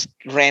just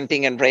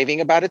ranting and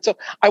raving about it. So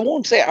I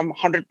won't say I'm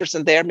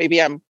 100% there.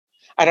 Maybe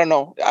I don't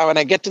know. When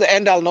I get to the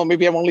end, I'll know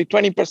maybe I'm only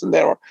 20%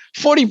 there or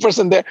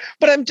 40% there.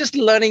 But I'm just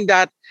learning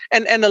that.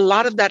 And a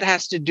lot of that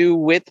has to do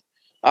with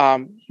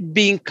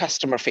being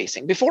customer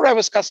facing. Before I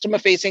was customer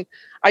facing,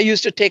 I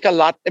used to take a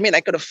lot. I mean,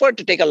 I could afford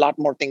to take a lot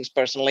more things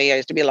personally. I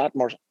used to be a lot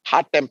more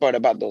hot tempered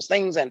about those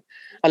things and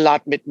a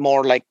lot bit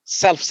more like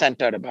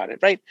self-centered about it,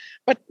 right?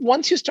 But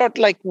once you start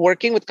like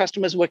working with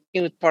customers,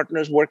 working with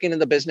partners, working in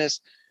the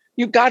business,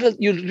 you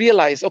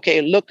realize,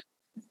 okay, look,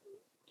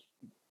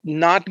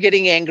 not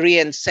getting angry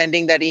and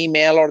sending that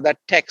email or that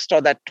text or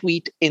that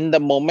tweet in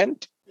the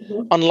moment,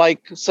 Hmm.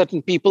 unlike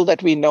certain people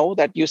that we know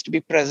that used to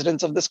be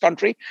presidents of this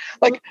country,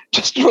 like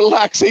just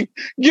relaxing,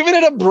 giving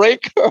it a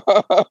break,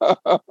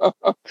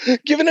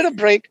 giving it a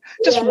break,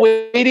 just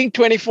Yes. waiting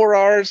 24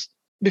 hours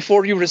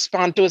before you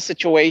respond to a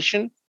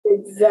situation,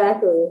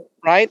 Exactly.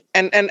 right?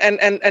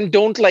 And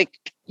don't, like,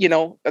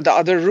 the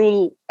other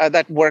rule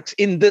that works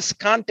in this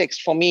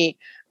context for me,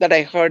 that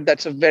I heard,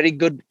 that's a very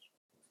good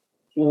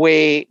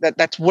way,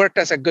 that's worked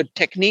as a good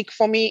technique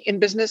for me in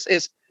business,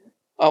 is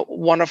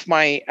one of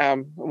my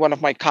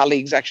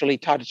colleagues actually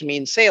taught it to me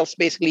in sales.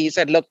 Basically, he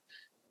said, look,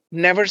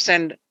 never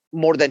send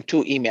more than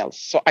 2 emails.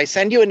 So I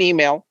send you an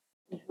email,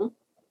 Hmm.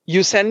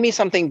 you send me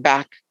something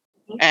back,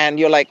 and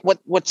you're like,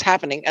 what's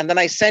happening? And then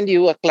I send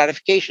you a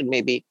clarification,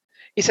 maybe.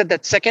 He said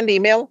that second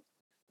email,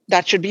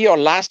 that should be your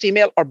last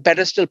email, or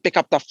better still, pick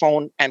up the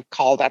phone and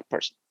call that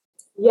person.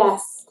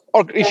 Yes.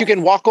 Or if you can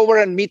Yes. walk over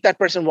and meet that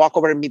person, walk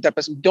over and meet that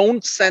person.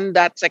 Don't send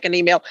that second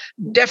email.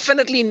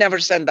 Definitely never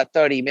send that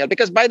third email,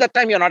 because by that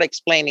time you're not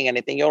explaining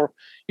anything. You're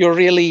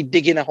really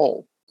digging a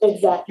hole,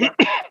 Exactly.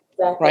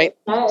 Exactly. right?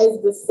 That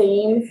is the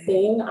same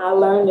thing I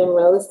learned in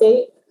real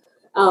estate.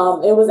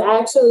 It was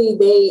actually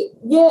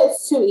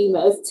it's 2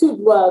 emails, 2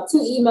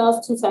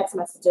 emails, 2 text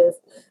messages.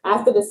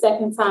 After the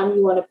second time,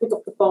 you want to pick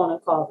up the phone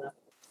and call them.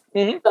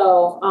 Mm-hmm.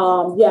 So,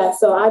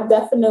 so I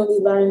definitely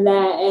learned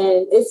that.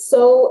 And it's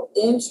so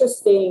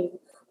interesting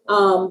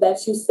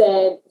that you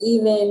said,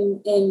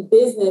 even in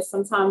business,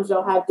 sometimes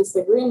you'll have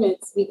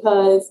disagreements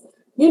because,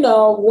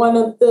 one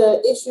of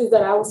the issues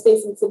that I was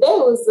facing today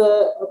was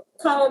a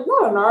kind of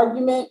not an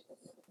argument,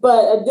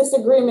 but a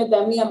disagreement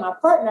that me and my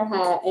partner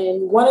had.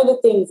 And one of the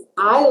things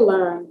I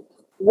learned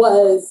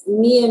was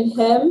me and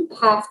him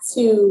have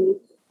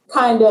to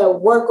kind of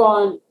work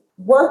on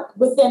work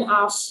within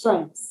our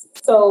strengths.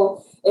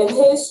 So if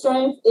his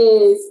strength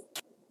is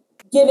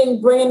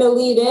bringing the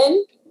lead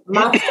in,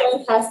 my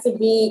strength has to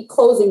be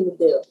closing the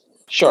deal.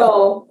 Sure.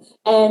 So,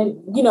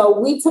 and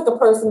we took a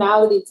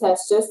personality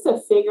test just to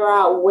figure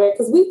out where,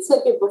 because we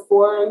took it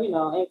before,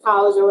 in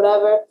college or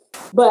whatever,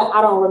 but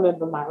I don't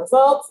remember my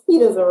results. He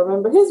doesn't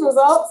remember his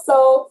results.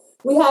 So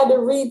we had to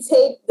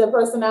retake the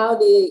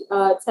personality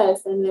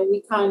test, and then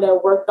we kind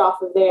of worked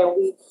off of there.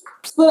 We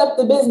split up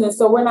the business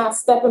so we're not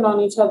stepping on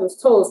each other's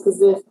toes,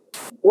 because if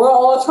we're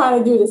all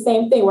trying to do the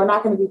same thing, we're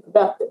not going to be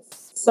productive.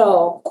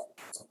 So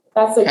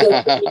that's a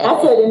good thing.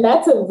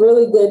 That's a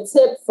really good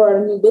tip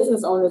for new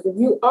business owners. If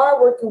you are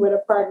working with a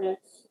partner,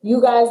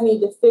 you guys need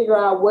to figure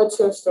out what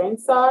your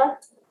strengths are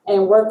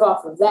and work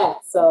off of that.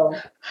 So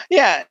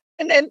yeah.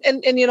 And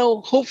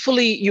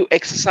hopefully you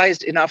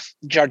exercised enough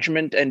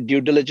judgment and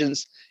due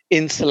diligence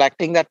in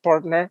selecting that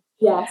partner.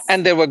 Yes.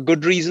 And there were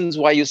good reasons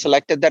why you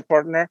selected that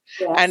partner.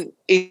 Yes. And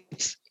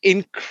it's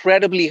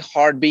incredibly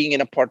hard being in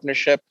a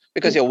partnership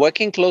because you're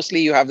working closely,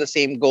 you have the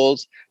same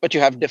goals, but you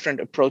have different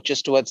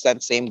approaches towards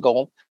that same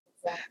goal.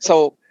 Exactly.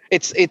 So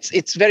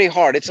it's very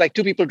hard. It's like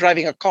two people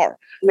driving a car,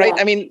 right?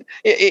 Yeah. I mean,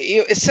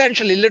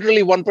 essentially,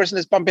 literally, one person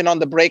is pumping on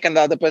the brake and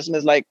the other person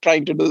is like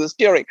trying to do the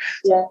steering.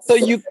 Yes. So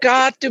you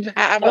got to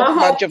have a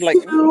bunch of like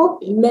two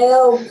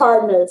male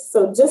partners.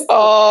 So just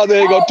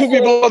there you go, two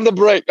people on the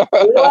brake.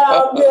 Well,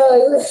 I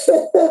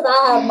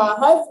have my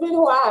husband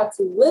who I have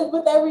to live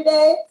with every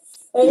day.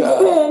 And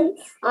then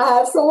I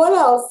have someone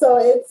else. So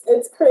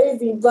it's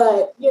crazy.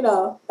 But,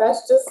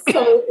 that's just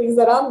some of the things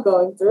that I'm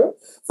going through.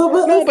 So,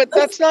 but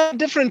that's not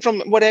different from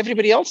what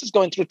everybody else is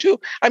going through, too.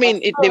 I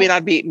mean, they may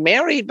not be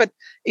married, but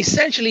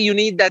essentially you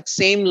need that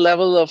same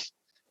level of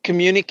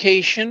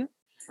communication.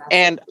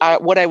 And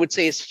what I would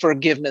say is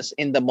forgiveness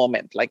in the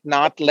moment, like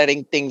not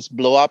letting things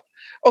blow up.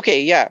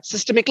 Okay, yeah,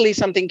 systemically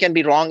something can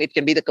be wrong. It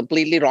can be the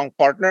completely wrong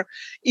partner.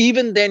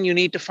 Even then, you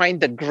need to find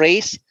the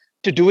grace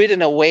to do it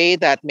in a way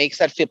that makes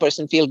that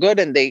person feel good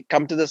and they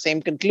come to the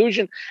same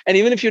conclusion. And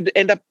even if you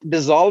end up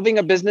dissolving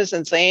a business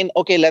and saying,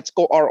 okay, let's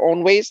go our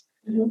own ways,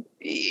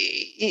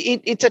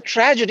 it's a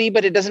tragedy,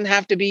 but it doesn't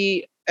have to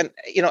be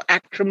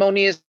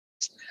acrimonious.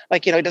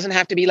 Like, it doesn't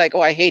have to be like,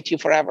 oh, I hate you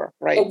forever,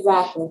 right?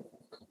 Exactly.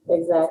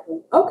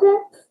 Okay.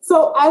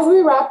 So as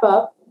we wrap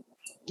up,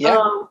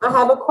 I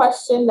have a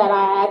question that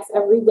I ask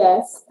every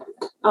guest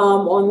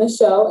on the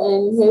show.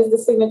 And here's the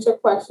signature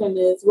question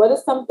is, what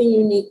is something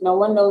unique no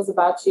one knows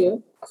about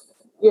you,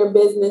 your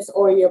business,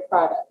 or your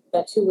product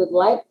that you would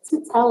like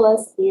to tell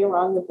us here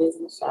on the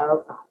Business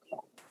Shower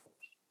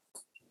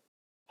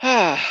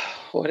podcast?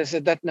 What is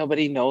it that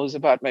nobody knows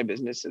about my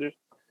business?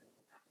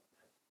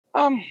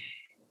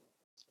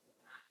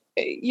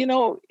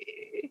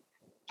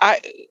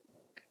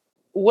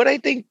 What I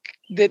think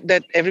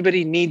that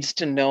everybody needs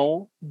to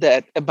know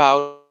that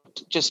about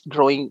just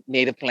growing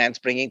native plants,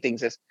 bringing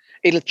things is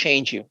it'll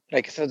change you.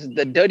 Like, so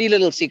the dirty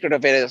little secret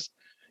of it is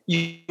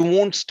you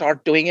won't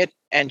start doing it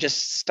and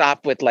just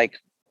stop with like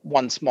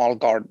one small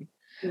garden.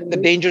 The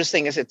dangerous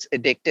thing is it's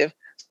addictive.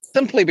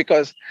 Simply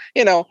because,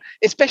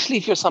 especially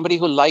if you're somebody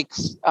who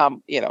likes,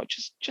 you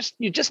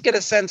just get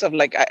a sense of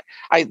like,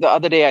 I the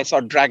other day I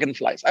saw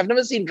dragonflies. I've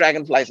never seen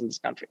dragonflies in this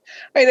country,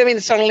 right? I mean,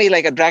 suddenly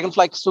like a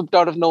dragonfly swooped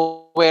out of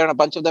nowhere and a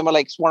bunch of them are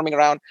like swarming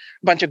around.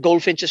 A bunch of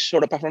goldfinches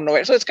showed up from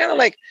nowhere. So it's kind of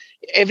like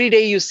every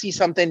day you see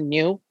something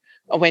new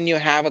when you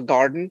have a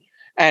garden.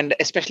 And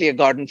especially a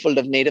garden full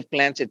of native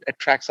plants, it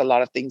attracts a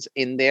lot of things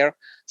in there.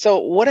 So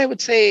what I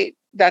would say,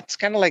 that's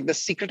kind of like the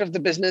secret of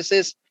the business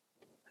is,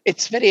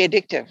 it's very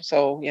addictive.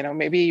 So,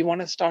 maybe you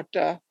want to start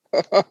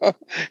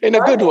in a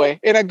good way.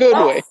 You got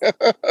to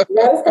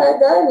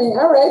start gardening.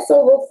 All right.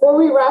 So before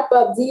we wrap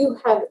up, do you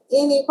have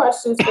any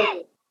questions for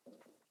me?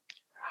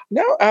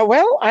 No.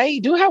 Well, I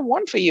do have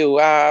one for you.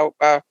 All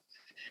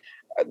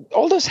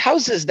those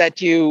houses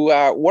that you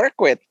work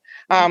with,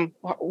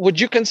 would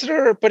you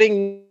consider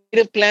putting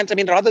native plants? I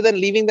mean, rather than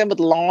leaving them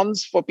with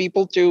lawns for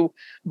people to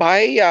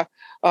buy,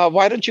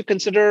 why don't you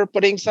consider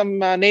putting some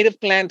native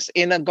plants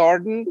in a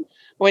garden?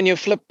 When you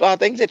flip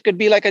things, it could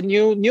be like a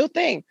new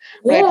thing.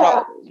 Yeah,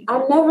 right?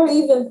 I never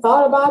even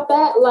thought about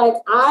that. Like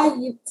I'm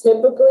going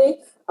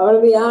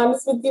to be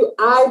honest with you,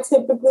 I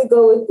typically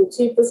go with the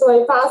cheapest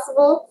way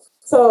possible.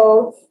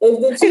 So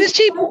it is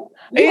cheap.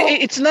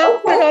 It's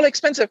not at all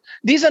expensive.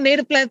 These are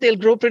native plants. They'll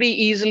grow pretty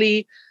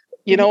easily.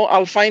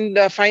 I'll find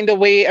a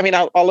way. I mean,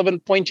 I'll even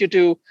point you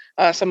to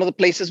some of the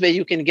places where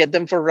you can get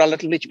them for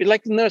relatively cheap,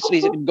 like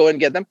nurseries. You can go and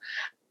get them.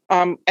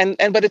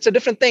 But it's a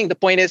different thing. The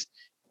point is,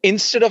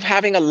 instead of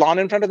having a lawn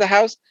in front of the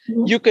house,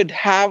 you could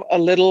have a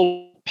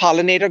little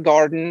pollinator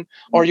garden,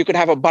 or you could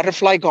have a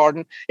butterfly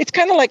garden. It's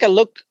kind of like a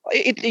look.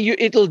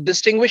 It'll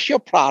distinguish your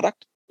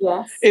product.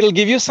 Yes. It'll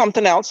give you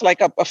something else, like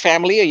a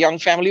young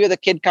family where the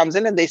kid comes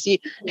in and they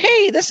see,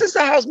 hey, this is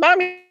the house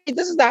Mommy's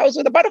this is the house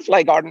with the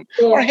butterfly garden.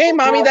 Yeah. Or, hey,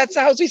 mommy, that's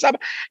the house we saw.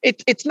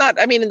 It's not,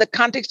 I mean, in the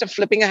context of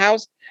flipping a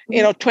house,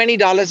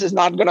 $20 is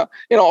not going to,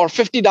 or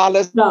 $50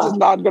 is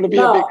not going to be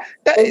a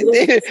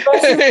big,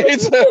 especially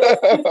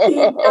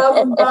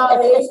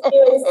 $15,000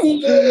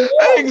 HVAC.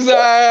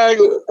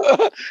 Exactly.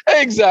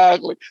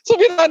 Exactly. So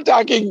we're not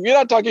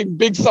talking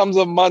big sums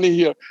of money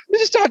here. We're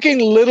just talking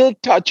little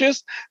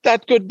touches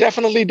that could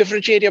definitely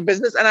differentiate your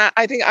business. And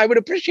I think I would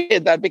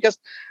appreciate that because,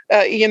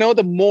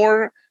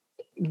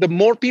 the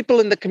more people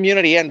in the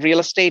community and real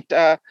estate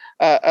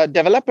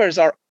developers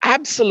are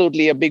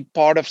absolutely a big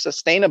part of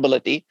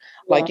sustainability.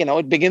 Like,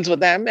 it begins with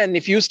them. And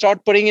if you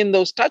start putting in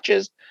those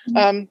touches,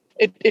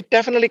 it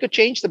definitely could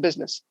change the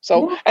business.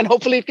 So, and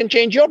hopefully it can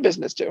change your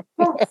business too.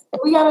 Yes,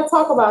 we got to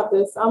talk about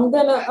this. I'm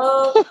going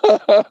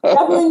to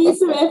definitely need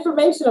some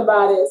information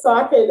about it so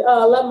I could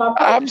let my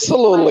partners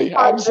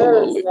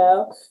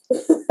know.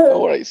 No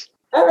worries.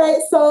 All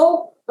right.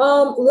 So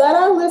let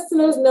our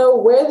listeners know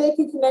where they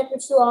can connect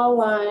with you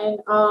online.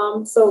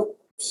 So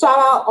shout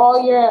out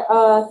all your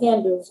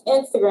handles,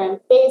 Instagram,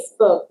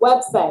 Facebook,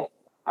 website.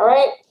 All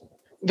right.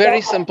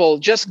 Very simple.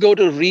 Just go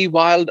to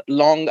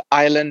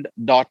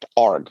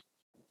rewildlongisland.org.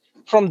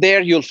 From there,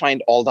 you'll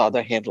find all the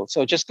other handles.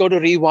 So just go to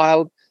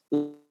Rewild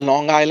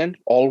Long Island,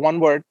 all one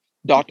word,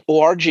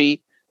 .org.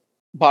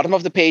 Bottom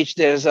of the page,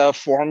 there's a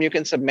form you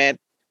can submit.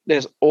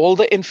 There's all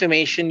the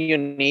information you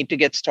need to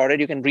get started.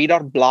 You can read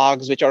our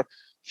blogs, which are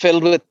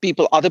filled with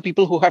other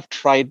people who have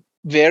tried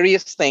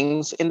various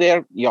things in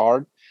their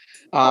yard.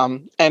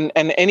 And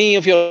any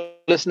of your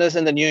listeners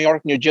in the New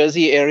York, New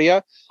Jersey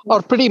area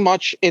are pretty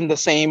much in the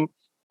same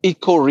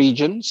eco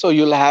region. So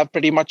you'll have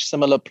pretty much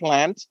similar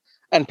plants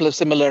and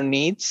similar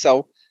needs.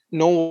 So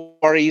no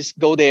worries,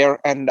 go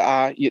there. And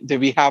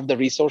we have the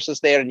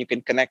resources there and you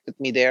can connect with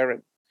me there.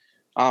 And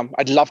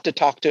I'd love to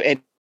talk to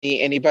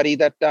anybody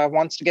that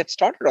wants to get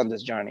started on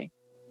this journey.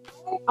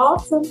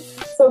 Awesome.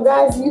 So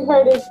guys, you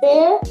heard it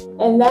there.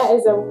 And that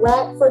is a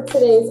wrap for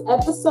today's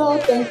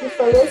episode. Thank you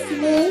for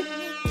listening.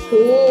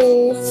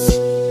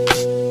 Peace.